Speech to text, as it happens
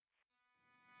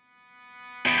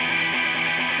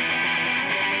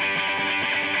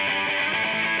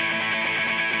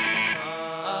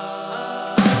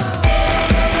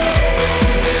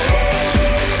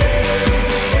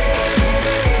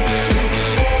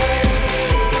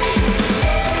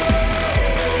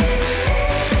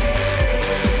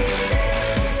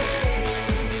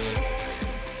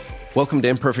Welcome to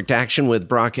Imperfect Action with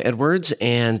Brock Edwards,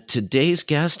 and today's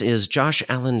guest is Josh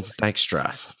Allan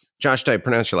Dykstra. Josh, did I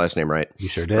pronounce your last name right? You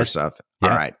sure did. First off. Yeah.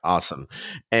 All right, awesome.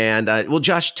 And well,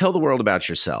 Josh, tell the world about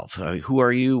yourself. Who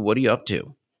are you? What are you up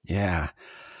to? Yeah.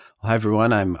 Well, hi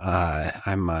everyone. I'm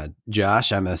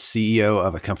Josh. I'm a CEO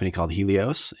of a company called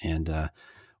Helios, and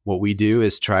what we do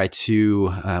is try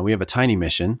to. We have a tiny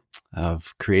mission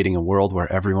of creating a world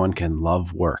where everyone can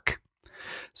love work.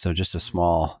 So just a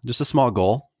small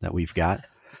goal that we've got.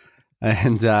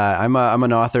 And I'm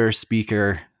an author,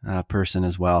 speaker person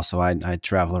as well. So I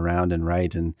travel around and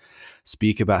write and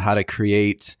speak about how to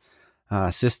create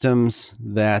systems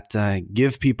that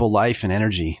give people life and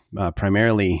energy,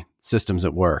 primarily systems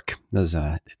at work. As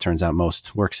it turns out,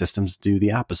 most work systems do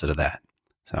the opposite of that.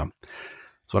 So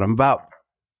that's what I'm about.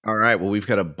 All right. Well, we've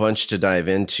got a bunch to dive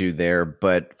into there.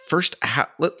 But first,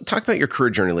 let's talk about your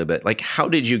career journey a little bit. Like, how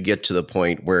did you get to the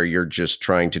point where you're just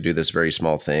trying to do this very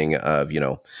small thing of,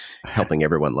 helping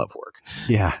everyone love work?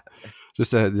 Yeah.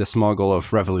 Just the small goal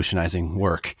of revolutionizing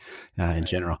work in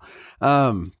general.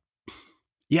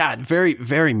 Yeah, very,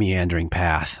 very meandering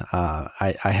path.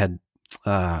 I had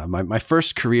my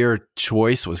first career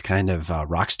choice was kind of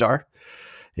rock star.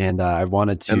 And I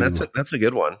wanted to, and that's a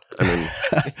good one. I mean,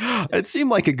 it seemed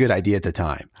like a good idea at the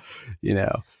time.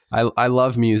 I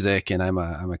love music, and I'm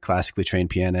a classically trained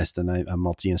pianist, and I'm a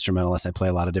multi-instrumentalist. I play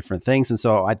a lot of different things, and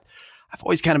so I've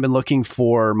always kind of been looking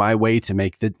for my way to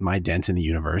make my dent in the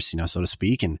universe, so to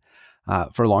speak. And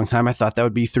for a long time, I thought that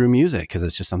would be through music because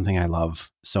it's just something I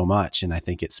love so much, and I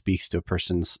think it speaks to a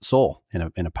person's soul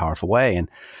in a powerful way. And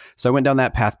so I went down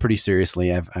that path pretty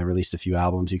seriously. I released a few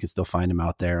albums. You can still find them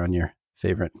out there on your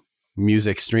favorite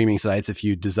music streaming sites if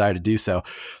you desire to do so.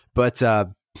 But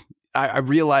I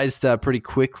realized pretty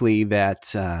quickly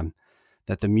that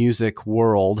the music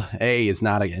world is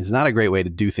not a great way to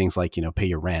do things like pay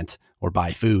your rent or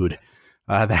buy food.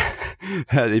 That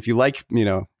if you like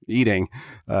eating,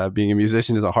 being a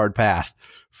musician is a hard path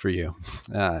for you.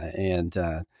 And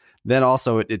then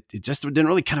also it just didn't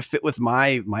really kind of fit with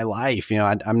my life.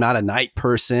 I'm not a night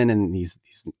person, and these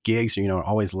gigs are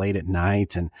always late at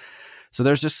night, and so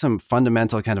there's just some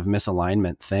fundamental kind of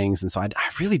misalignment things. And so I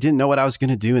really didn't know what I was going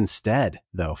to do instead,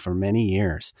 though, for many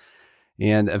years.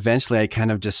 And eventually I kind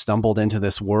of just stumbled into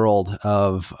this world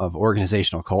of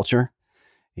organizational culture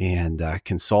and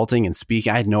consulting and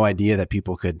speaking. I had no idea that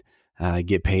people could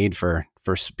get paid for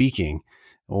speaking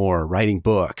or writing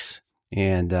books.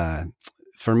 And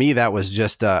for me, that was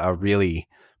just a really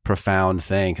profound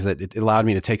thing because it allowed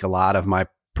me to take a lot of my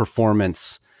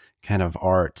performance kind of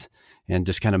art and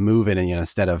just kind of move it. And,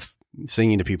 instead of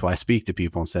singing to people, I speak to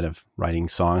people. Instead of writing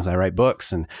songs, I write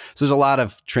books. And so there's a lot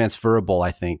of transferable,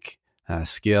 I think,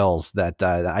 skills that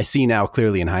I see now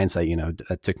clearly in hindsight.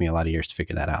 It took me a lot of years to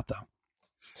figure that out, though.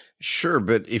 Sure.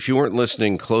 But if you weren't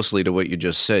listening closely to what you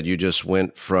just said, you just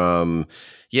went from,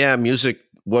 music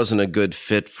wasn't a good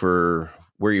fit for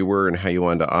where you were and how you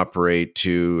wanted to operate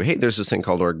to, hey, there's this thing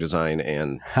called org design.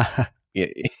 And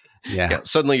yeah,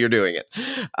 suddenly you're doing it.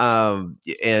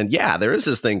 And there is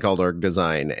this thing called org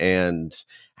design. And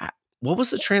what was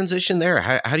the transition there?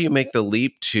 How do you make the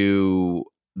leap to,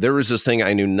 there was this thing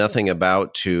I knew nothing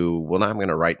about to, well, now I'm going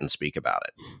to write and speak about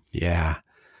it? Yeah.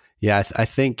 Yeah. I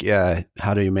think,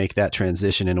 how do you make that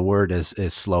transition in a word is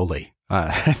slowly,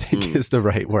 I think is the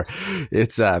right word.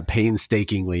 It's,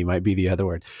 painstakingly might be the other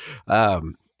word.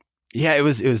 It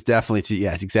was definitely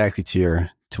it's exactly to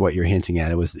what you're hinting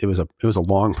at. It was a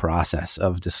long process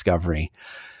of discovery,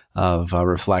 of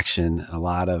reflection, a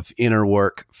lot of inner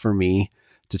work for me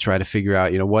to try to figure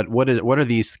out, what are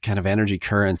these kind of energy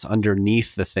currents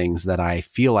underneath the things that I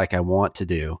feel like I want to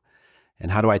do,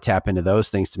 and how do I tap into those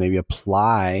things to maybe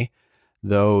apply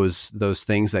those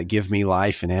things that give me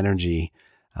life and energy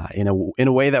in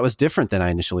a way that was different than I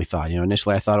initially thought.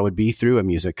 Initially I thought it would be through a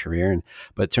music career,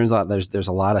 but it turns out there's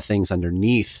a lot of things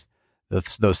underneath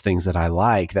those things that I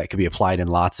like that could be applied in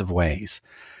lots of ways.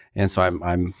 And so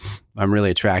I'm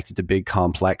really attracted to big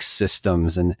complex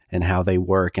systems and how they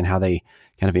work and how they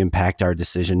kind of impact our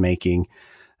decision making.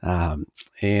 So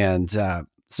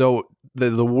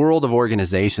the world of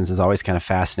organizations has always kind of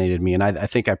fascinated me. And I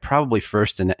think I probably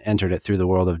first entered it through the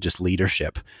world of just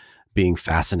leadership being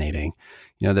fascinating.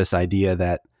 This idea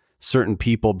that certain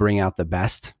people bring out the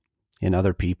best in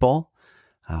other people,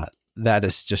 that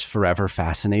has just forever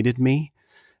fascinated me.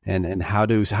 And how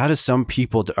do some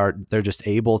people they're just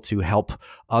able to help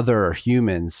other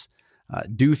humans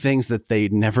do things that they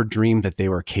never dreamed that they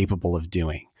were capable of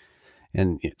doing.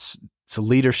 And so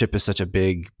leadership is such a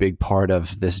big part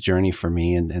of this journey for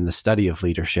me, and the study of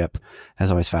leadership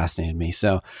has always fascinated me.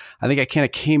 So I think I kind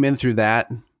of came in through that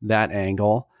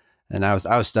angle. And I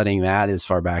was studying that as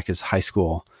far back as high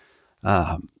school,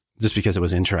 just because it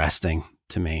was interesting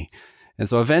to me. And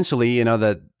so eventually, you know,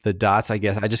 the dots, I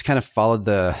guess, I just kind of followed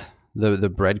the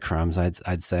breadcrumbs,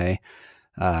 I'd say,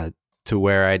 to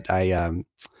where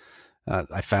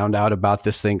I found out about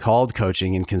this thing called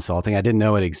coaching and consulting. I didn't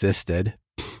know it existed.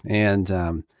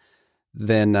 And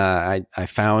then I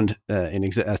found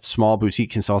a small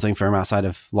boutique consulting firm outside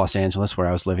of Los Angeles where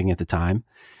I was living at the time,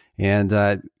 and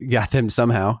got them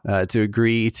somehow to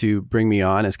agree to bring me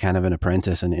on as kind of an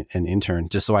apprentice and an intern,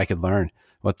 just so I could learn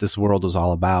what this world was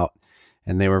all about.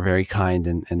 And they were very kind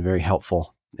and very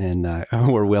helpful, and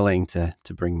were willing to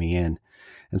bring me in.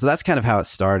 And so that's kind of how it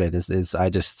started. Is I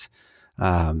just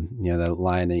the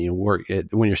line that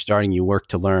when you're starting, you work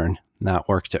to learn, not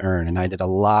work to earn. And I did a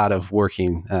lot of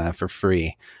working for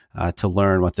free to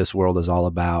learn what this world is all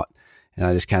about. And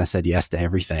I just kind of said yes to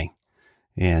everything,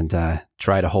 and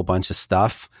tried a whole bunch of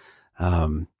stuff.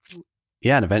 And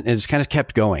it just kind of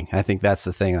kept going. I think that's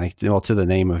the thing. Like, to the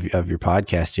name of your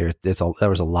podcast here, there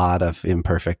was a lot of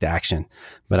imperfect action,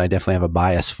 but I definitely have a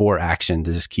bias for action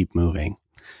to just keep moving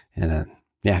and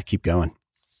keep going.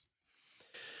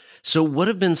 So what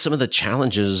have been some of the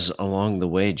challenges along the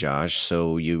way, Josh?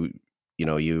 So you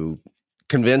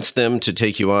convinced them to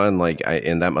take you on,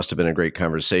 and that must have been a great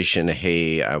conversation.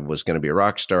 Hey, I was going to be a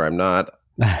rock star. I'm not.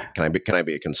 Can I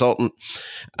be a consultant?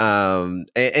 And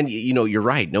you're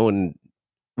right. No one,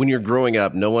 when you're growing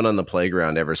up, no one on the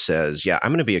playground ever says, yeah,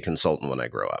 I'm going to be a consultant when I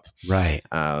grow up. Right.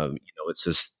 It's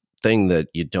this thing that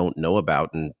you don't know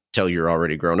about until you're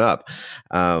already grown up.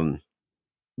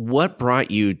 What brought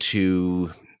you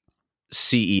to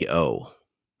CEO?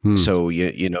 So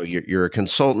you're a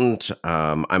consultant.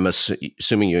 I'm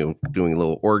assuming you're doing a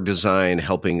little org design,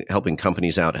 helping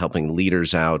companies out, helping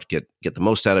leaders out, get the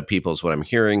most out of people is what I'm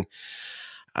hearing.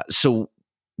 So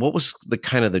what was the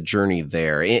kind of the journey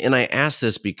there? And I ask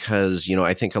this because,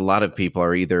 I think a lot of people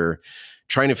are either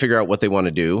trying to figure out what they want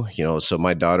to do. So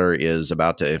my daughter is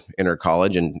about to enter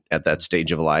college and at that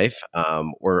stage of life,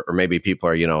 or maybe people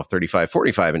are, 35,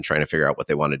 45 and trying to figure out what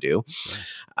they want to do.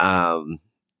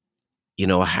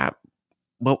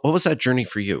 What was that journey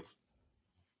for you?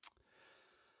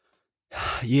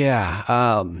 Yeah.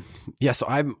 So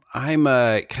I'm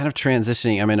kind of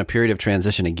transitioning. I'm in a period of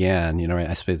transition again,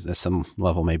 I suppose at some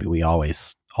level, maybe we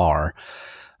always are.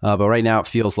 But right now it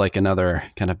feels like another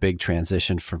kind of big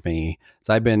transition for me.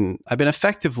 So I've been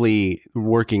effectively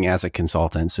working as a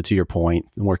consultant. So to your point,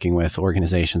 working with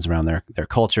organizations around their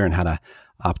culture and how to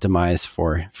optimize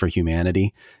for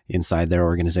humanity inside their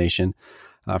organization,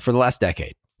 for the last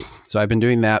decade. So I've been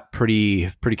doing that pretty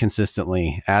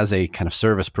consistently as a kind of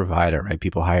service provider, right?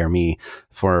 People hire me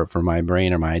for my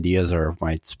brain or my ideas or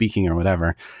my speaking or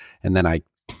whatever. And then I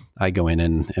go in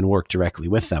and work directly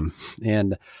with them.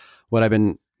 And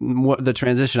the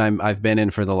transition I've been in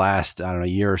for the last,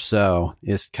 year or so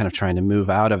is kind of trying to move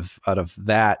out of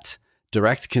that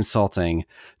direct consulting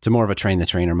to more of a train the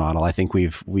trainer model. I think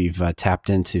we've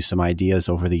tapped into some ideas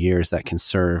over the years that can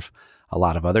serve a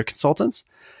lot of other consultants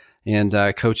and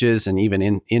coaches and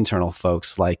even internal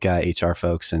folks like HR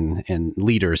folks and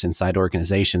leaders inside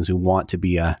organizations who want to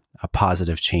be a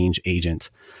positive change agent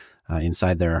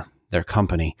inside their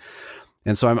company.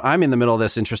 And so I'm in the middle of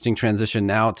this interesting transition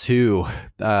now too,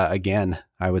 again,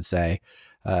 I would say,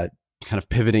 kind of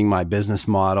pivoting my business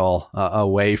model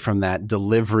away from that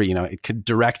delivery,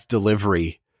 direct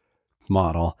delivery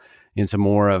model into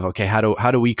more of, okay,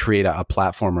 how do we create a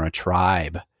platform or a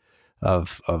tribe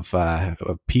of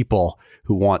people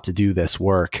who want to do this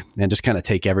work and just kind of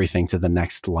take everything to the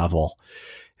next level.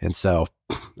 And so,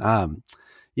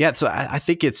 so I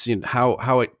think it's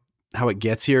how it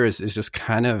gets here is just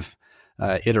kind of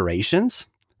iterations.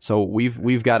 So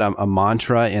we've got a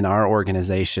mantra in our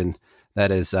organization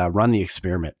that is run the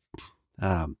experiment,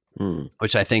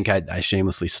 which I think I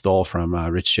shamelessly stole from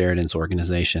Rich Sheridan's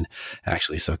organization,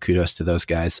 actually. So kudos to those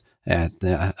guys at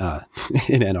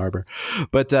in Ann Arbor.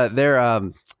 But so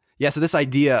this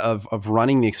idea of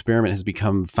running the experiment has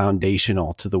become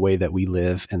foundational to the way that we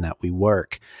live and that we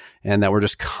work, and that we're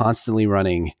just constantly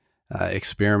running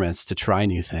experiments to try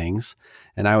new things.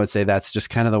 And I would say that's just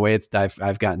kind of the way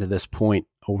I've gotten to this point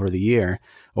over the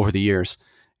years.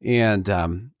 And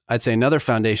I'd say another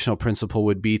foundational principle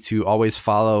would be to always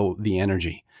follow the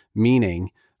energy,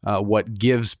 meaning what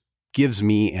gives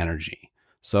me energy.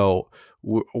 So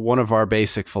one of our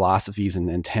basic philosophies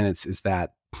and tenets is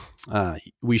that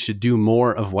we should do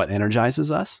more of what energizes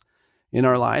us in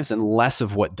our lives and less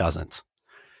of what doesn't.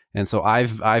 And so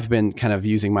I've been kind of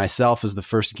using myself as the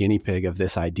first guinea pig of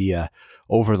this idea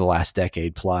over the last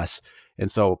decade plus. And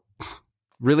so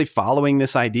really following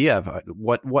this idea of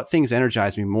what things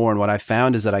energize me more. And what I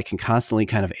found is that I can constantly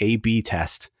kind of A/B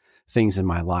test things in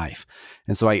my life.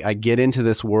 And so I get into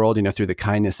this world, through the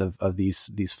kindness of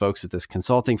these folks at this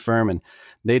consulting firm, and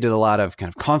they did a lot of kind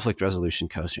of conflict resolution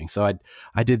coaching. So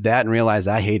I did that and realized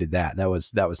I hated that. That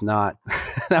was not,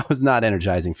 that was not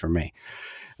energizing for me.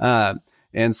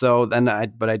 And so then I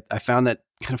found that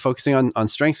kind of focusing on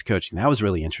strengths coaching, that was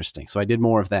really interesting. So I did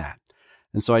more of that.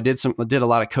 And so I did a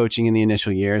lot of coaching in the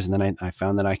initial years. And then I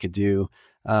found that I could do,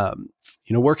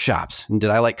 workshops. And did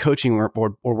I like coaching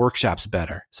or workshops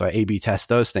better? So I A/B test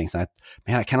those things. I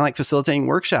kind of like facilitating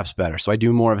workshops better. So I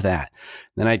do more of that.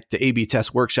 Then I A/B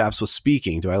test workshops with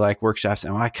speaking. Do I like workshops?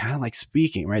 And I kind of like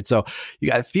speaking, right? So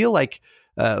I feel like,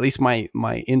 at least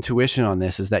my intuition on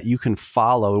this is that we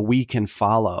can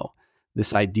follow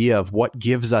this idea of what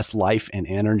gives us life and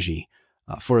energy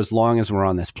for as long as we're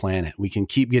on this planet. We can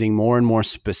keep getting more and more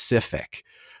specific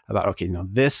about, okay,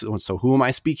 this, so who am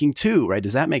I speaking to, right?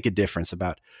 Does that make a difference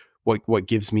about what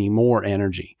gives me more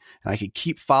energy? And I could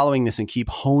keep following this and keep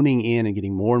honing in and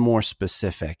getting more and more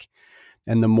specific.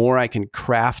 And the more I can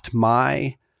craft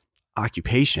my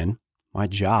occupation, my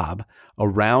job,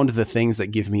 around the things that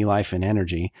give me life and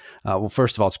energy. Well,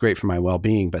 first of all, it's great for my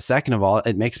well-being, but second of all,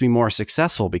 it makes me more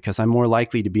successful because I'm more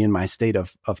likely to be in my state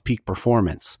of peak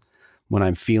performance when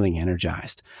I'm feeling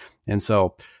energized. And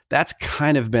so that's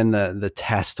kind of been the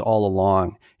test all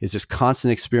along, is just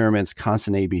constant experiments,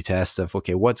 constant A/B tests of,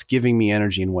 okay, what's giving me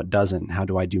energy and what doesn't? How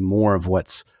do I do more of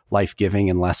what's life-giving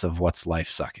and less of what's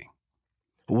life-sucking?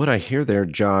 What I hear there,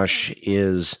 Josh,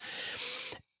 is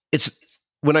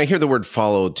when I hear the word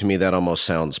follow, to me, that almost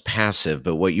sounds passive,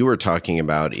 but what you were talking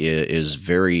about is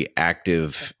very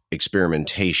active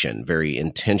experimentation, very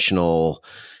intentional,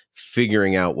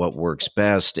 figuring out what works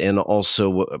best. And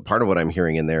also part of what I'm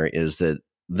hearing in there is that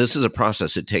this is a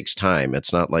process. It takes time.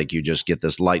 It's not like you just get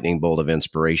this lightning bolt of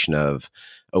inspiration of,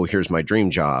 oh, here's my dream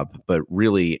job, but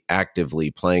really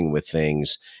actively playing with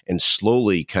things and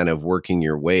slowly kind of working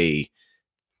your way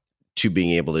to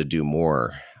being able to do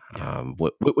more. Yeah.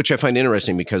 Which I find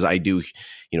interesting because I do,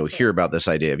 hear about this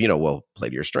idea of, play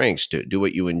to your strengths, do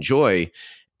what you enjoy.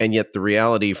 And yet the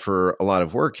reality for a lot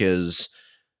of work is,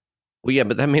 well, yeah,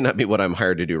 but that may not be what I'm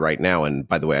hired to do right now. And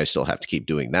by the way, I still have to keep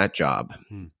doing that job.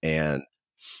 And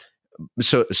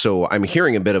so I'm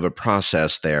hearing a bit of a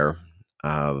process there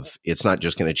of, it's not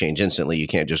just going to change instantly. You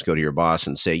can't just go to your boss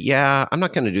and say, yeah, I'm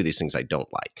not going to do these things I don't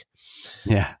like.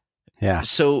 Yeah. Yeah.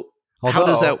 So how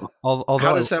does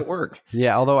that work?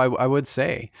 Yeah, although I would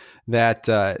say that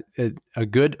a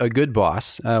good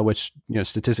boss, which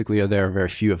statistically there are very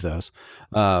few of those,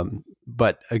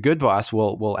 but a good boss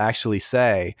will actually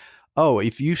say, oh,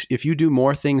 if you do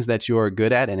more things that you're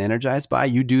good at and energized by,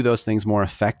 you do those things more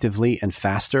effectively and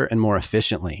faster and more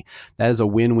efficiently. That is a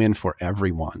win-win for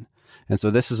everyone. And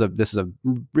so this is a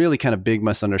really kind of big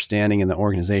misunderstanding in the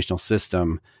organizational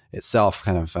system itself.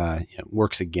 Kind of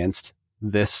works against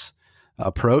this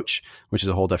approach, which is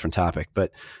a whole different topic.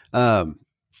 But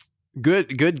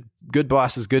good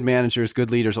bosses, good managers, good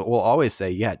leaders will always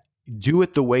say, yeah, do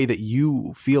it the way that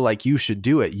you feel like you should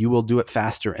do it. You will do it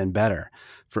faster and better.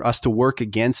 For us to work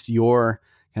against your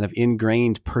kind of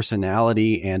ingrained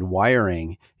personality and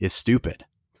wiring is stupid.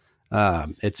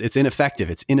 It's ineffective.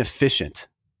 It's inefficient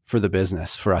for the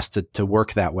business for us to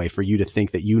work that way, for you to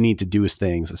think that you need to do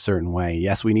things a certain way.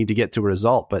 Yes, we need to get to a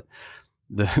result, but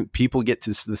the people get to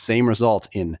the same result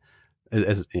in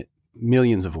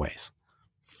millions of ways.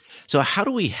 So how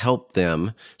do we help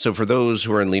them? So for those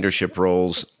who are in leadership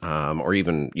roles, or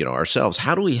even, ourselves,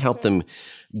 how do we help them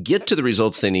get to the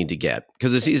results they need to get?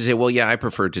 Because it's easy to say, well, yeah, I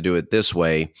prefer to do it this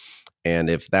way. And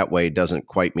if that way doesn't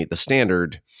quite meet the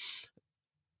standard,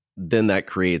 then that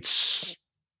creates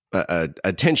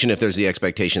a tension if there's the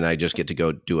expectation that I just get to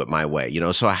go do it my way.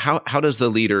 So how does the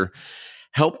leader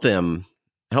help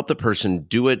the person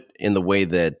do it in the way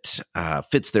that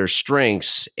fits their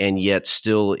strengths and yet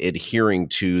still adhering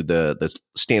to the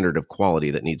standard of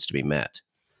quality that needs to be met?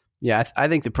 Yeah, I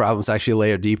think the problem's actually a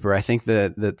layer deeper. I think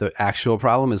the actual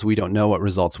problem is we don't know what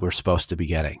results we're supposed to be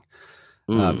getting.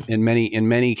 In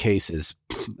many cases,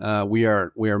 we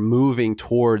are moving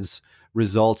towards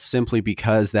results simply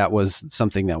because that was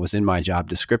something that was in my job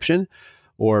description,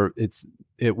 or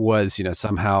it was,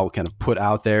 somehow kind of put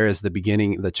out there as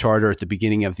the charter at the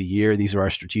beginning of the year. These are our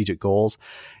strategic goals,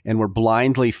 and we're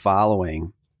blindly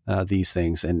following these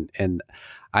things. And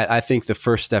I think the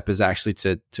first step is actually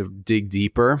to dig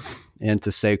deeper and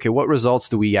to say, okay, what results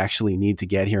do we actually need to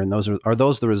get here? And are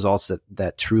those the results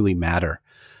that truly matter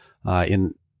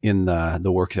in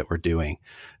the work that we're doing?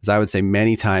 As I would say,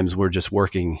 many times we're just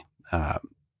working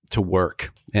to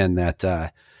work, and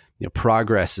that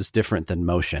progress is different than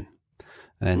motion.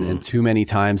 And too many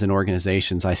times in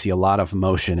organizations, I see a lot of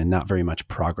motion and not very much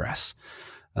progress.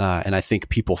 And I think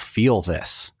people feel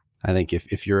this. I think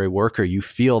if you're a worker, you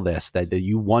feel this, that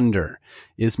you wonder,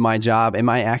 is my job, am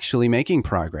I actually making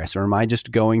progress? Or am I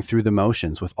just going through the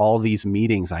motions with all these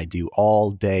meetings I do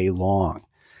all day long?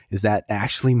 Is that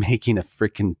actually making a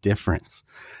freaking difference?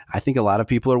 I think a lot of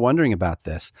people are wondering about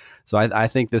this. So I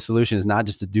think the solution is not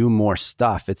just to do more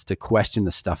stuff, it's to question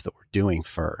the stuff that we're doing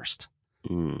first.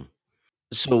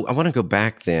 So I want to go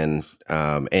back then,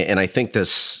 and I think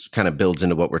this kind of builds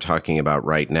into what we're talking about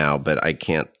right now, but I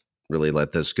can't really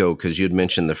let this go because you'd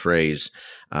mentioned the phrase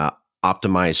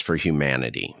optimize for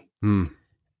humanity. And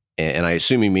I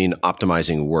assume you mean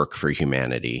optimizing work for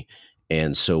humanity.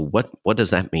 And so what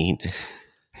does that mean?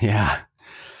 Yeah.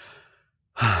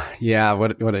 Yeah.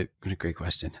 What a great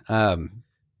question.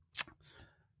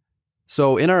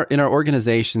 So in our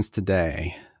organizations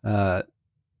today,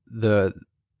 the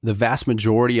vast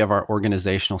majority of our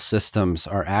organizational systems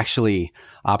are actually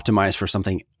optimized for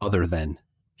something other than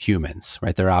humans,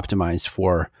 right? They're optimized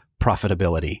for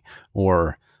profitability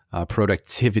or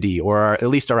productivity, or at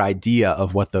least our idea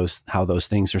of how those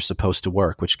things are supposed to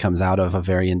work, which comes out of a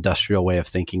very industrial way of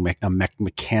thinking, a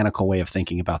mechanical way of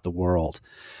thinking about the world.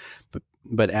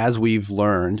 But as we've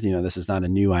learned, this is not a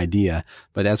new idea,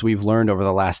 but as we've learned over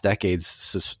the last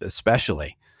decades,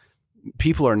 especially,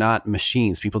 people are not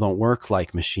machines. People don't work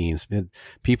like machines.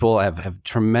 People have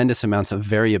tremendous amounts of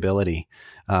variability,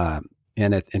 and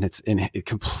it's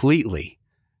completely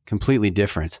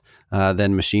different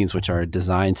than machines, which are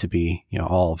designed to be,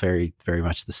 all very, very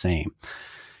much the same.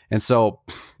 And so,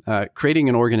 creating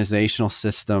an organizational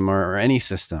system or any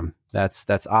system that's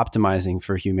optimizing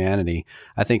for humanity,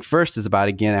 I think first is about,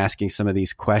 again, asking some of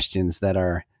these questions that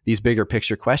are these bigger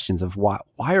picture questions of why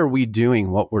are we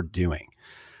doing what we're doing?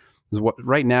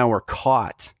 Right now we're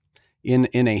caught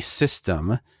in a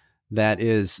system that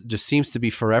just seems to be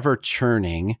forever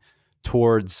churning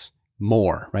towards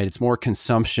more, right? It's more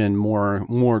consumption,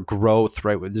 more growth,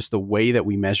 right? With just the way that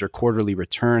we measure quarterly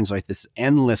returns, like this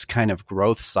endless kind of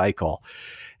growth cycle.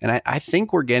 And I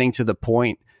think we're getting to the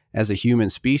point as a human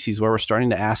species where we're starting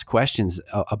to ask questions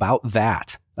about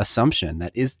that assumption,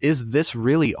 that is this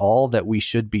really all that we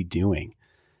should be doing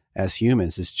as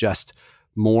humans, is just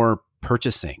more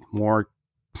purchasing, more,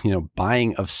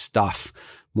 buying of stuff,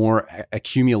 more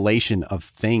accumulation of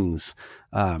things.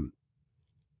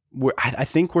 I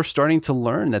think we're starting to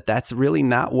learn that that's really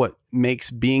not what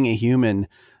makes being a human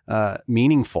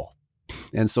meaningful.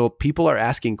 And so people are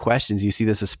asking questions. You see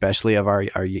this especially of our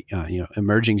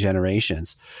emerging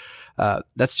generations.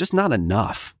 That's just not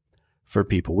enough for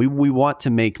people. We want to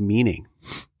make meaning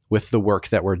with the work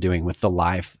that we're doing, with the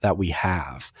life that we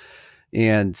have.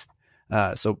 And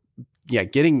so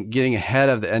getting ahead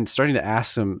of and starting to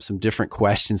ask some different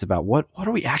questions about what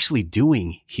are we actually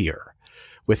doing here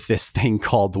with this thing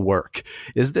called work?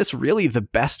 Is this really the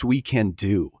best we can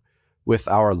do with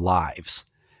our lives?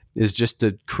 Is just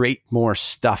to create more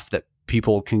stuff that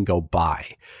people can go buy?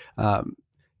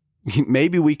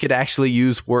 Maybe we could actually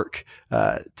use work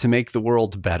to make the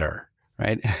world better,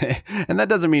 right? And that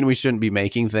doesn't mean we shouldn't be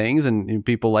making things, and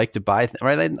people like to buy,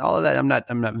 right? All of that. I'm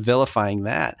not vilifying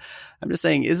that. I'm just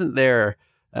saying, isn't there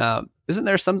a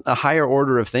higher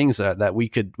order of things that we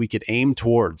could aim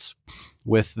towards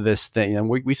with this thing? And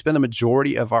we spend the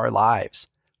majority of our lives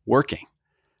working,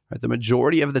 right? The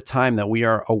majority of the time that we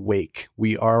are awake,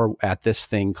 we are at this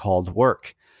thing called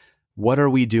work. What are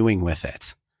we doing with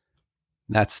it?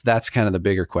 That's kind of the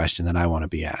bigger question that I want to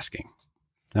be asking.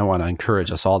 I want to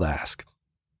encourage us all to ask.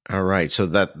 All right. So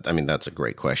that's a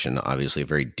great question. Obviously a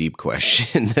very deep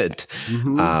question that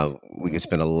we can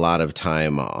spend a lot of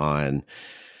time on.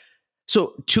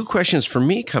 So 2 questions for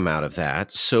me come out of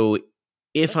that. So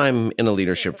if I'm in a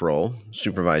leadership role,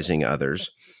 supervising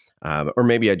others, or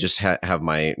maybe I just have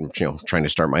my, trying to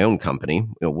start my own company,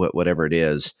 whatever it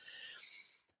is,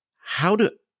 how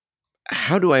do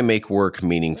I make work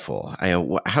meaningful?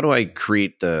 How do I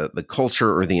create the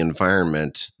culture or the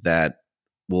environment that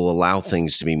will allow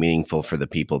things to be meaningful for the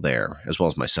people there as well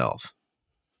as myself?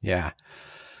 Yeah.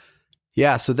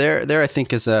 So there I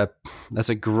think is that's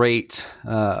a great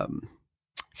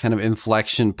kind of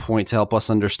inflection point to help us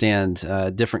understand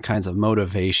different kinds of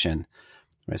motivation.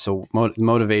 Right. So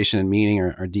motivation and meaning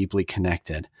are deeply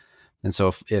connected. And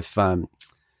so if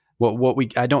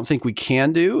what I don't think we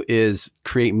can do is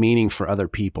create meaning for other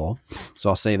people. So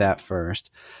I'll say that first.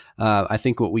 I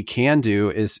think what we can do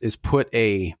is put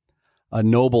a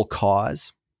noble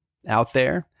cause out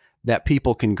there that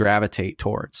people can gravitate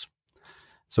towards.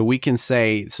 So we can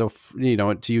say,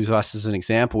 to use us as an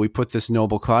example, we put this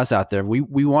noble cause out there.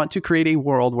 We want to create a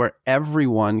world where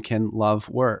everyone can love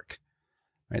work,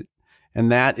 right? And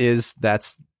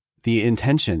that's the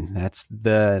intention. That's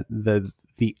the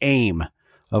aim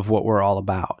of what we're all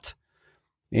about.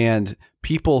 And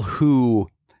people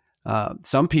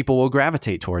some people will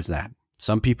gravitate towards that.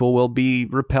 Some people will be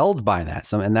repelled by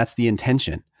that. And that's the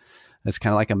intention. It's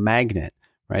kind of like a magnet.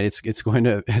 Right. It's going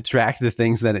to attract the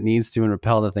things that it needs to and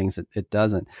repel the things that it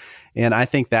doesn't. And I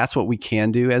think that's what we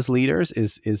can do as leaders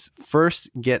is first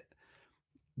get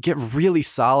really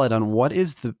solid on what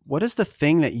is the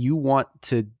thing that you want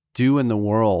to do in the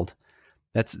world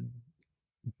that's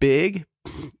big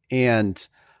and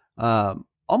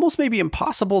almost maybe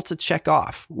impossible to check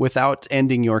off without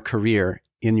ending your career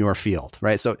in your field.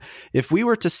 Right. So if we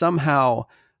were to somehow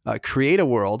create a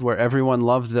world where everyone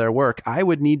loved their work, I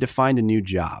would need to find a new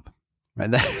job,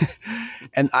 right?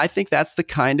 And I think that's the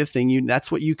kind of thing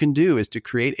that's what you can do, is to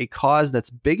create a cause that's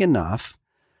big enough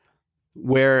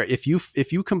where if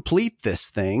you complete this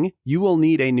thing, you will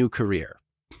need a new career.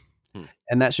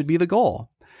 And that should be the goal.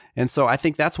 And so I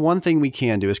think that's one thing we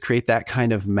can do, is create that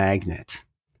kind of magnet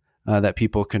that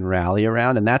people can rally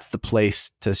around. And that's the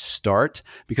place to start,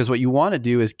 because what you want to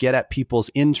do is get at people's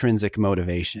intrinsic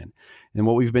motivation. And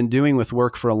what we've been doing with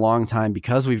work for a long time,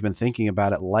 because we've been thinking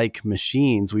about it like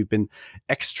machines, we've been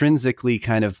extrinsically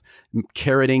kind of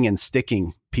carroting and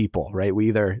sticking people, right? We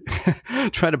either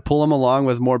try to pull them along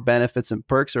with more benefits and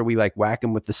perks, or we like whack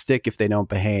them with the stick if they don't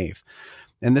behave.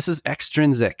 And this is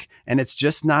extrinsic, and it's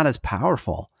just not as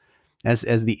powerful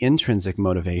as the intrinsic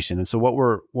motivation. And so what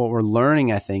we're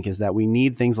learning, I think, is that we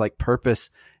need things like purpose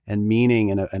and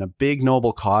meaning and a big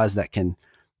noble cause that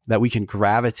we can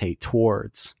gravitate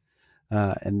towards.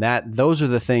 And those are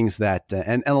the things that,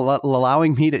 and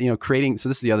allowing me to, creating. So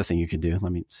this is the other thing you can do.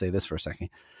 Let me say this for a second.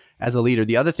 As a leader,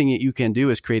 the other thing that you can do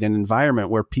is create an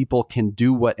environment where people can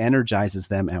do what energizes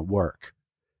them at work.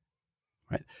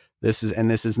 Right. This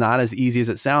is not as easy as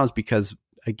it sounds, because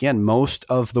again, most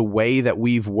of the way that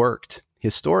we've worked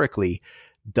historically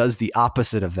does the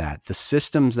opposite of that. The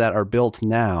systems that are built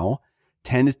now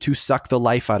tend to suck the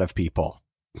life out of people.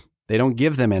 They don't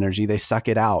give them energy, they suck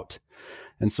it out.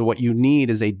 And so what you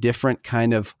need is a different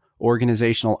kind of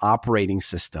organizational operating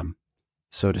system,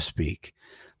 so to speak,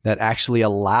 that actually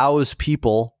allows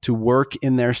people to work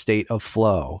in their state of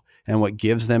flow and what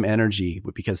gives them energy,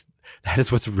 because that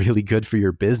is what's really good for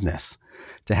your business.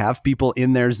 To have people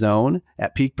in their zone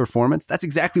at peak performance, that's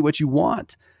exactly what you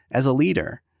want as a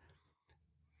leader.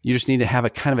 You just need to have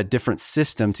a kind of a different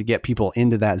system to get people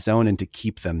into that zone and to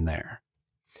keep them there.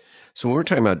 So when we're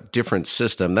talking about different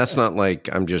system, that's not like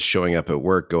I'm just showing up at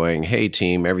work going, "Hey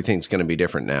team, everything's going to be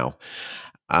different now."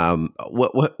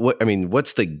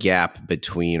 What's the gap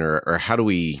between, or how do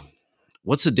we,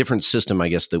 what's the different system, I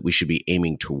guess, that we should be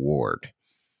aiming toward?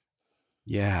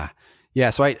 Yeah.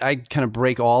 So I kind of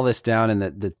break all this down in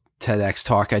the TEDx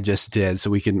talk I just did, so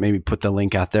we can maybe put the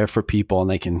link out there for people and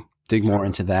they can dig more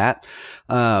into that.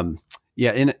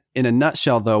 In a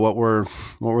nutshell, though, what we're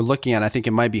looking at, I think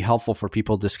it might be helpful for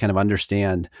people to just kind of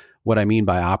understand what I mean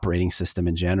by operating system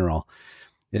in general.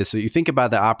 So you think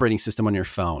about the operating system on your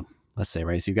phone, let's say,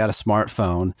 right? So you've got a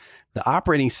smartphone. The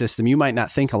operating system, you might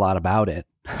not think a lot about it.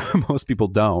 Most people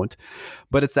don't,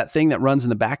 but it's that thing that runs in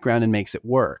the background and makes it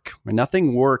work.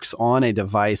 Nothing works on a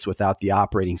device without the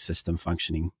operating system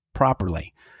functioning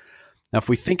properly. Now, if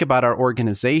we think about our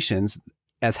organizations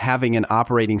as having an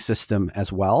operating system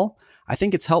as well, I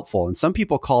think it's helpful. And some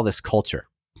people call this culture,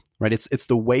 right? It's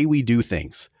the way we do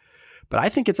things. But I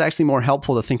think it's actually more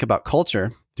helpful to think about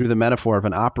culture through the metaphor of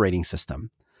an operating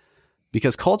system,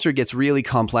 because culture gets really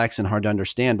complex and hard to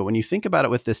understand. But when you think about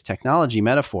it with this technology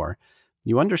metaphor,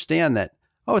 you understand that,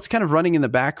 it's kind of running in the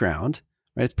background,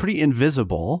 right? It's pretty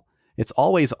invisible. It's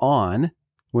always on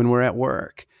when we're at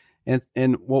work. And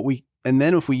then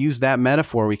if we use that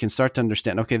metaphor, we can start to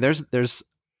understand, okay, there's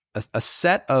a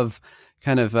set of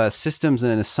kind of systems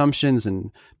and assumptions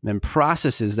and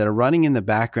processes that are running in the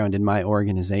background in my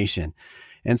organization.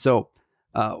 And so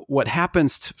what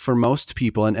happens for most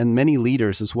people and many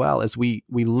leaders as well is we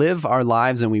live our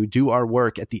lives and we do our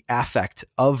work at the affect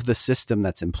of the system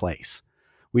that's in place.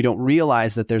 We don't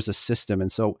realize that there's a system. And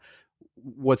so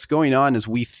what's going on is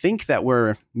we think that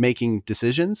we're making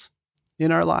decisions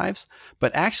in our lives,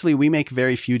 but actually we make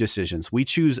very few decisions. We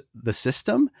choose the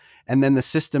system, and then the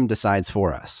system decides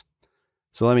for us.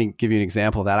 So let me give you an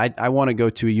example of that. I want to go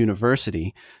to a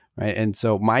university, right? And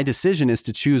so my decision is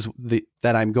to choose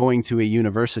that I'm going to a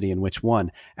university and which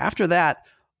one. After that,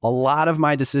 a lot of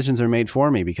my decisions are made for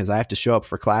me because I have to show up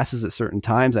for classes at certain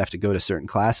times. I have to go to certain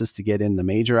classes to get in the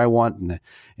major I want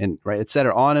and right, et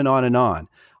cetera, on and on and on.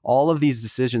 All of these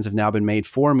decisions have now been made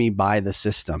for me by the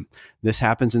system. This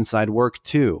happens inside work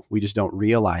too. We just don't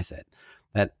realize it.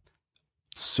 That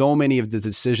so many of the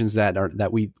decisions that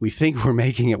we think we're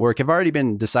making at work have already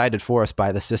been decided for us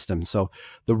by the system. So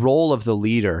the role of the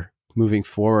leader moving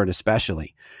forward,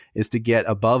 especially, is to get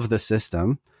above the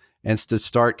system and to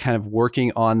start kind of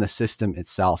working on the system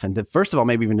itself. And to, first of all,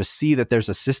 maybe even to see that there's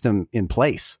a system in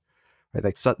place, right?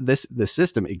 Like the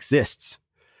system exists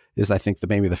is, I think,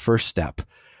 maybe the first step.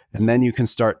 And then you can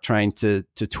start trying to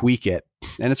tweak it.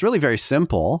 And it's really very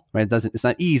simple, right? It's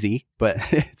not easy, but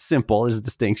it's simple. There's a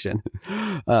distinction.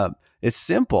 It's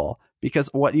simple because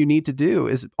what you need to do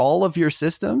is all of your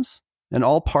systems and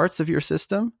all parts of your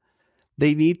system,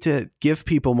 they need to give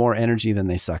people more energy than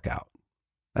they suck out.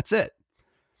 That's it.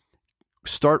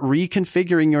 Start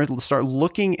reconfiguring start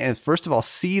looking and first of all,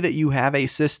 see that you have a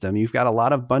system. You've got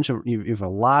you have a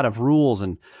lot of rules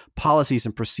and policies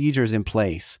and procedures in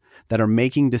place that are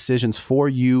making decisions for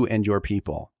you and your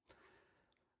people.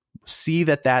 See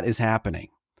that is happening.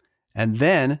 And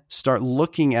then start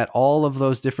looking at all of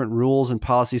those different rules and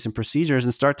policies and procedures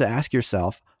and start to ask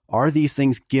yourself, are these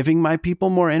things giving my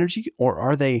people more energy or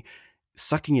are they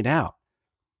sucking it out?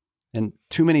 And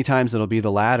too many times it'll be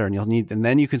the latter, and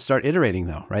then you can start iterating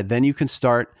though, right? Then you can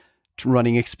start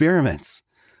running experiments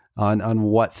on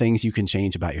what things you can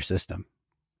change about your system.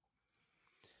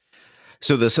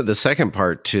 So the second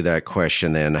part to that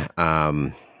question then,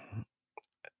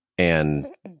 and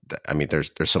I mean,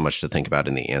 there's so much to think about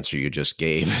in the answer you just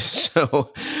gave.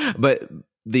 So, but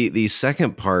the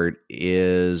second part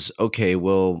is, okay,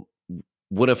 well,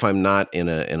 what if I'm not in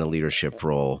a leadership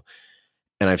role?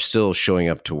 And I'm still showing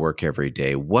up to work every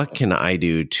day. What can I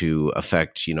do to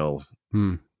affect,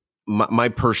 my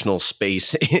personal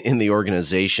space in the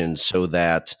organization so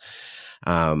that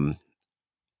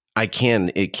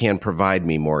it can provide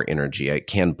me more energy. It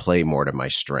can play more to my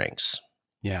strengths.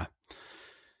 Yeah.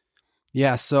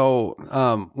 Yeah. So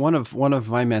one of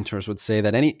my mentors would say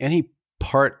that any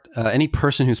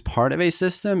person who's part of a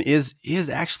system is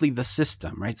actually the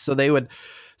system, right?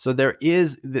 So there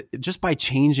is, just by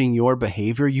changing your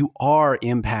behavior, you are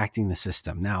impacting the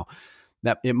system. Now,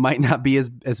 that it might not be as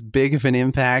big of an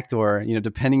impact, or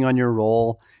depending on your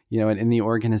role, in the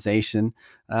organization,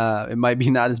 it might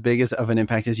be not as big of an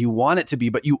impact as you want it to be,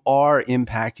 but you are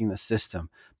impacting the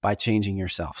system by changing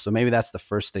yourself. So maybe that's the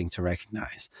first thing to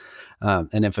recognize.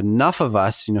 And if enough of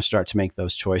us, start to make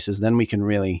those choices, then we can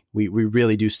we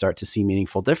really do start to see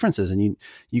meaningful differences. And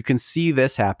you can see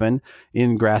this happen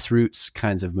in grassroots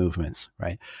kinds of movements,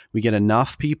 right? We get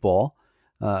enough people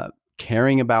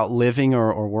caring about living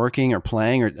or working or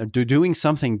playing or doing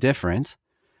something different,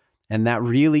 and that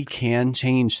really can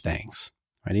change things,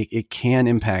 right? It can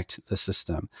impact the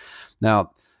system.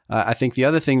 Now, I think the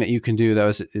other thing that you can do, though,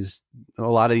 is a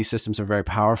lot of these systems are very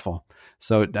powerful.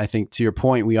 So I think, to your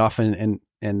point, we often,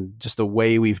 and just the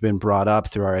way we've been brought up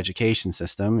through our education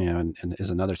system, and is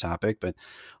another topic, but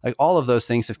like all of those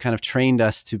things have kind of trained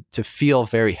us to feel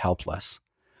very helpless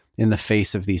in the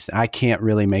face of these. I can't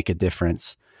really make a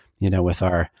difference, with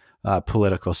our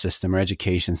political system or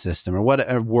education system or what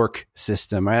a work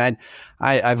system. Right?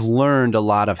 I've learned a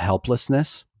lot of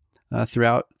helplessness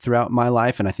throughout my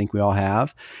life, and I think we all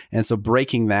have. And so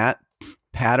breaking that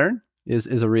pattern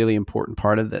is a really important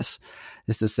part of this,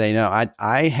 is to say, no,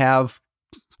 I have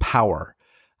power.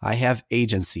 I have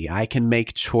agency. I can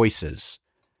make choices.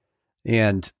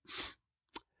 And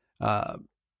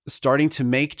starting to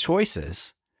make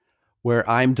choices where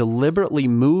I'm deliberately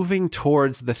moving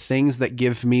towards the things that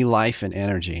give me life and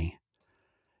energy,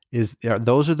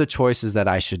 those are the choices that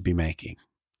I should be making.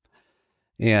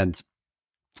 And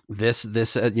this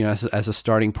as a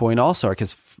starting point also,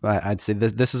 because I'd say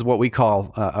this is what we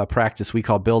call a practice we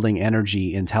call building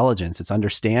energy intelligence. It's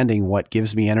understanding what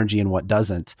gives me energy and what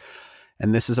doesn't.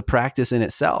 And this is a practice in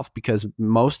itself, because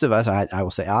most of us, I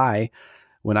will say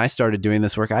when I started doing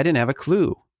this work, I didn't have a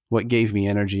clue what gave me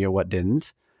energy or what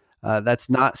didn't. That's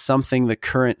not something the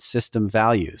current system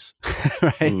values,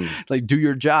 right? Like, do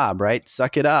your job, right?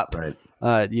 Suck it up.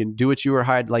 Right. Do what you were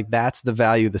hired. Like, that's the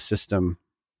value the system,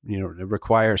 it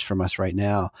requires from us right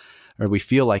now, or we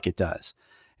feel like it does.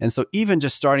 And so even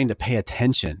just starting to pay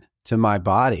attention to my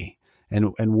body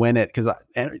and when because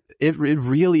it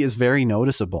really is very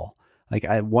noticeable. Like,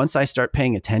 once I start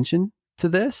paying attention to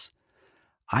this,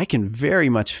 I can very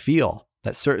much feel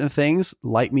that certain things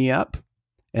light me up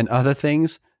and other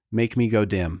things make me go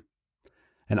dim.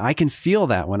 And I can feel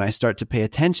that when I start to pay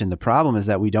attention. The problem is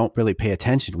that we don't really pay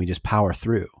attention. We just power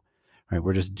through, right?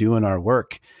 We're just doing our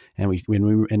work.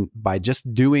 And by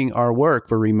just doing our work,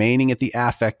 we're remaining at the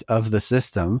affect of the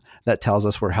system that tells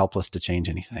us we're helpless to change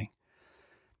anything.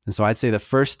 And so I'd say the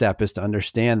first step is to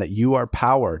understand that you are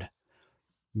powered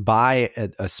by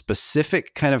a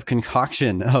specific kind of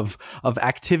concoction of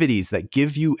activities that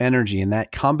give you energy. And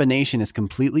that combination is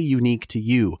completely unique to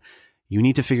you. You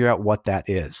need to figure out what that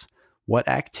is. What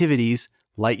activities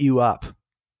light you up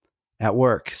at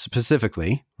work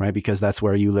specifically, right? Because that's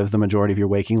where you live the majority of your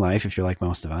waking life, if you're like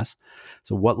most of us.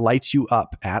 So what lights you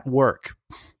up at work?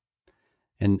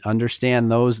 And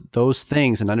understand those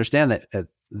things, and understand that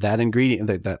that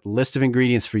ingredient, that list of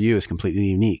ingredients for you is completely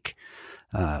unique.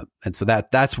 And so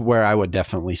that's where I would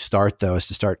definitely start, though, is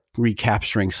to start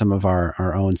recapturing some of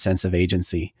our own sense of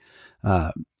agency.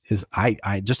 Is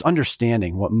I just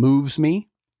understanding what moves me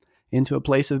into a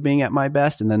place of being at my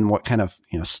best, and then what kind of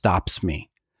stops me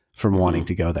from wanting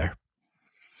to go there.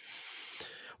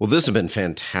 Well, this has been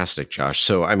fantastic, Josh.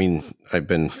 So, I mean, I've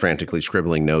been frantically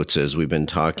scribbling notes as we've been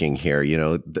talking here,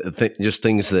 just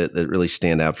things that really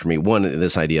stand out for me. One,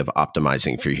 this idea of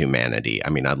optimizing for humanity. I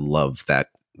mean, I love that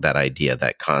idea,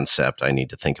 that concept. I need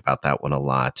to think about that one a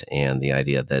lot. And the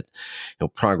idea that,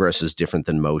 progress is different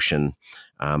than motion.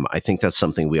 I think that's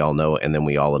something we all know, and then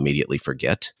we all immediately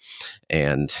forget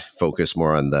and focus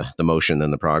more on the motion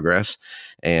than the progress.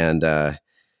 And,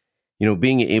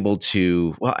 being able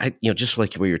to, just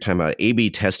like what you're talking about, A/B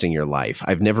testing your life.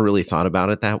 I've never really thought about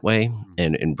it that way,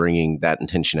 and bringing that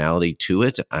intentionality to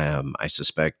it. I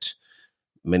suspect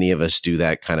many of us do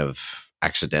that kind of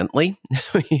accidentally.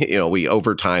 We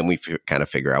over time we kind of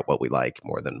figure out what we like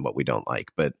more than what we don't like.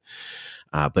 But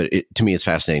to me, it's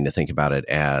fascinating to think about it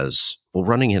as well,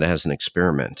 running it as an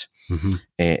experiment,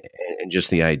 and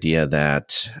just the idea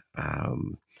that.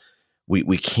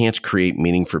 We can't create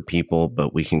meaning for people,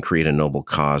 but we can create a noble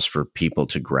cause for people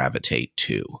to gravitate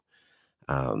to.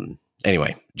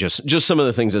 Anyway, just some of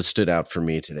the things that stood out for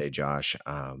me today, Josh.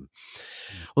 Well,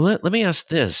 let me ask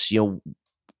this.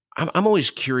 I'm always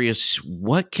curious,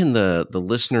 what can the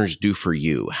listeners do for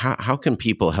you? How can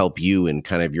people help you in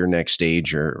kind of your next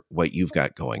stage or what you've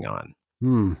got going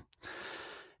on?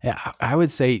 Yeah, I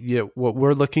would say what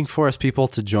we're looking for is people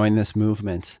to join this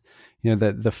movement.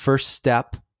 The first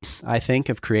step, I think,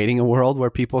 of creating a world where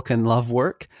people can love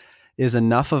work is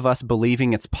enough of us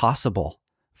believing it's possible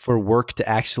for work to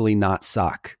actually not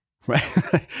suck, right?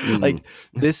 Like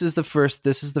this is the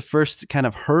first kind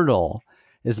of hurdle,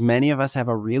 is many of us have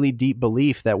a really deep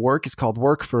belief that work is called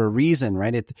work for a reason,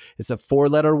 right? It's a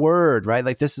 4-letter word, right?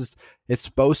 Like it's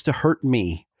supposed to hurt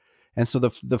me. And so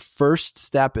the first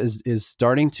step is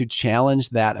starting to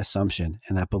challenge that assumption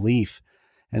and that belief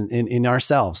and in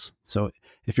ourselves. So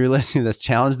if you're listening to this,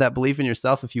 challenge that belief in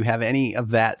yourself. If you have any of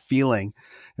that feeling,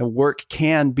 and work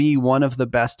can be one of the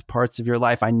best parts of your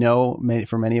life. I know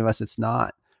for many of us, it's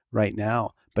not right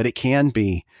now, but it can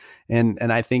be. And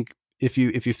I think if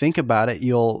you think about it,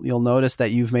 you'll notice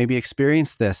that you've maybe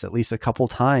experienced this at least a couple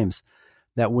times,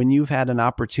 that when you've had an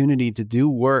opportunity to do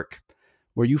work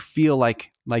where you feel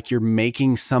like you're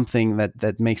making something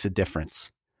that makes a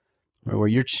difference, where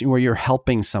you're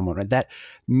helping someone, right? That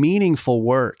meaningful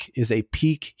work is a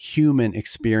peak human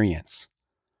experience.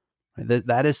 Right?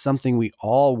 That is something we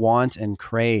all want and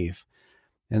crave.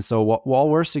 And so what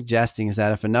we're suggesting is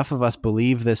that if enough of us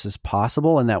believe this is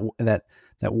possible, and that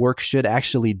work should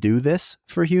actually do this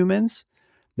for humans,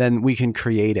 then we can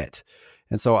create it.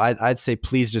 And so I'd say,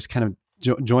 please just kind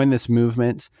of join this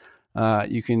movement.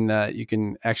 You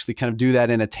can actually kind of do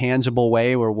that in a tangible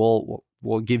way, where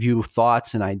we'll give you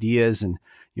thoughts and ideas, and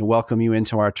welcome you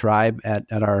into our tribe at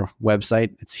our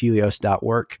website. It's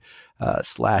helios.work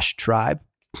 /tribe.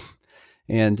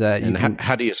 And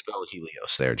how do you spell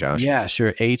Helios there, Josh? Yeah,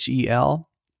 sure. HELIOS.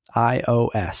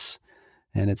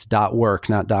 And it's .work,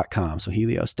 not .com. So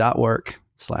helios.work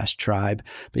 /tribe.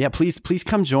 But yeah, please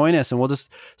come join us, and we'll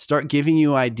just start giving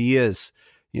you ideas,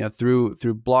 through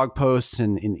blog posts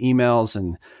and in emails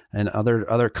and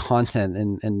other content,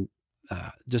 and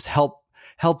just help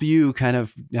you kind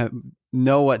of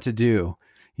know what to do,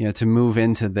 to move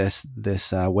into this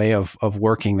way of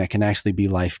working that can actually be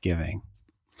life-giving.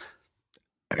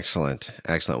 Excellent.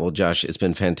 Well, Josh, it's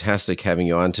been fantastic having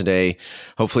you on today.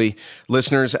 Hopefully,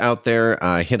 listeners out there,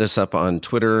 hit us up on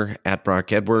Twitter at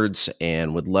Brock Edwards,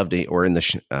 and would love to, or in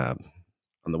the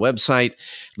on the website,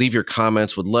 leave your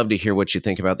comments. Would love to hear what you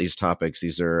think about these topics.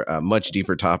 These are much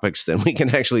deeper topics than we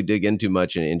can actually dig into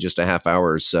much in just a half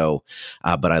hour or so.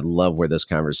 But I love where this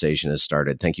conversation has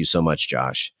started. Thank you so much,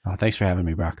 Josh. Thanks for having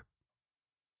me, Brock.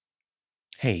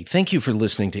 Hey, thank you for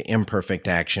listening to Imperfect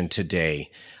Action today.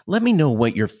 Let me know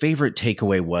what your favorite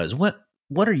takeaway was. What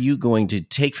what are you going to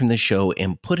take from this show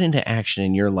and put into action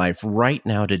in your life right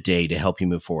now today to help you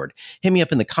move forward? Hit me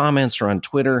up in the comments or on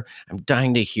Twitter. I'm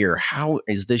dying to hear, how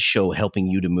is this show helping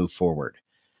you to move forward?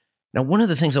 Now, one of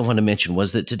the things I want to mention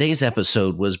was that today's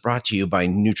episode was brought to you by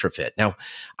NutriFit. Now,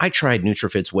 I tried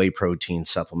NutriFit's whey protein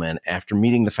supplement after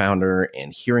meeting the founder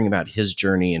and hearing about his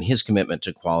journey and his commitment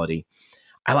to quality.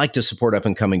 I like to support up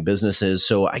and coming businesses,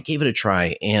 so I gave it a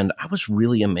try and I was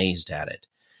really amazed at it.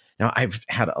 Now, I've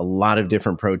had a lot of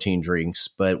different protein drinks,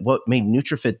 but what made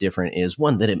NutriFit different is,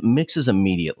 one, that it mixes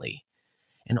immediately,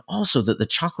 and also that the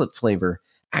chocolate flavor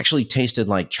actually tasted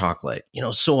like chocolate.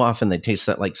 So often they taste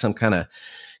that like some kind of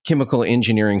chemical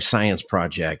engineering science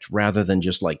project rather than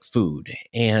just like food.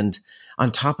 And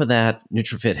on top of that,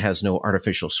 NutriFit has no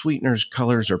artificial sweeteners,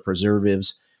 colors, or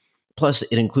preservatives. Plus,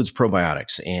 it includes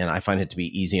probiotics, and I find it to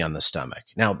be easy on the stomach.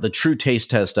 Now, the true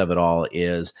taste test of it all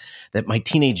is that my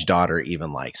teenage daughter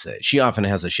even likes it. She often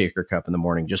has a shaker cup in the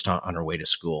morning just on her way to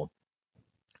school.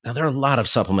 Now, there are a lot of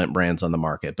supplement brands on the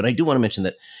market, but I do want to mention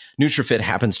that NutriFit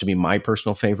happens to be my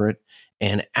personal favorite.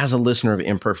 And as a listener of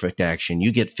Imperfect Action,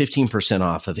 you get 15%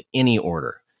 off of any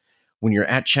order. When you're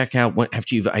at checkout,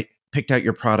 after you've picked out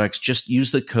your products, just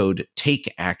use the code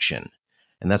TAKEACTION.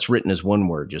 And that's written as one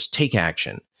word, just take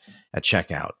action at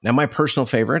checkout. Now, my personal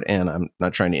favorite, and I'm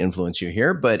not trying to influence you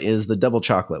here, but is the double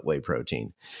chocolate whey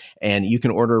protein. And you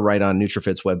can order right on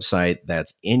NutriFit's website.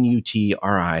 That's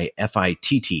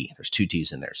NutriFitt. There's two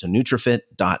T's in there. So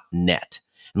nutrifit.net.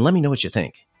 And let me know what you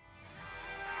think.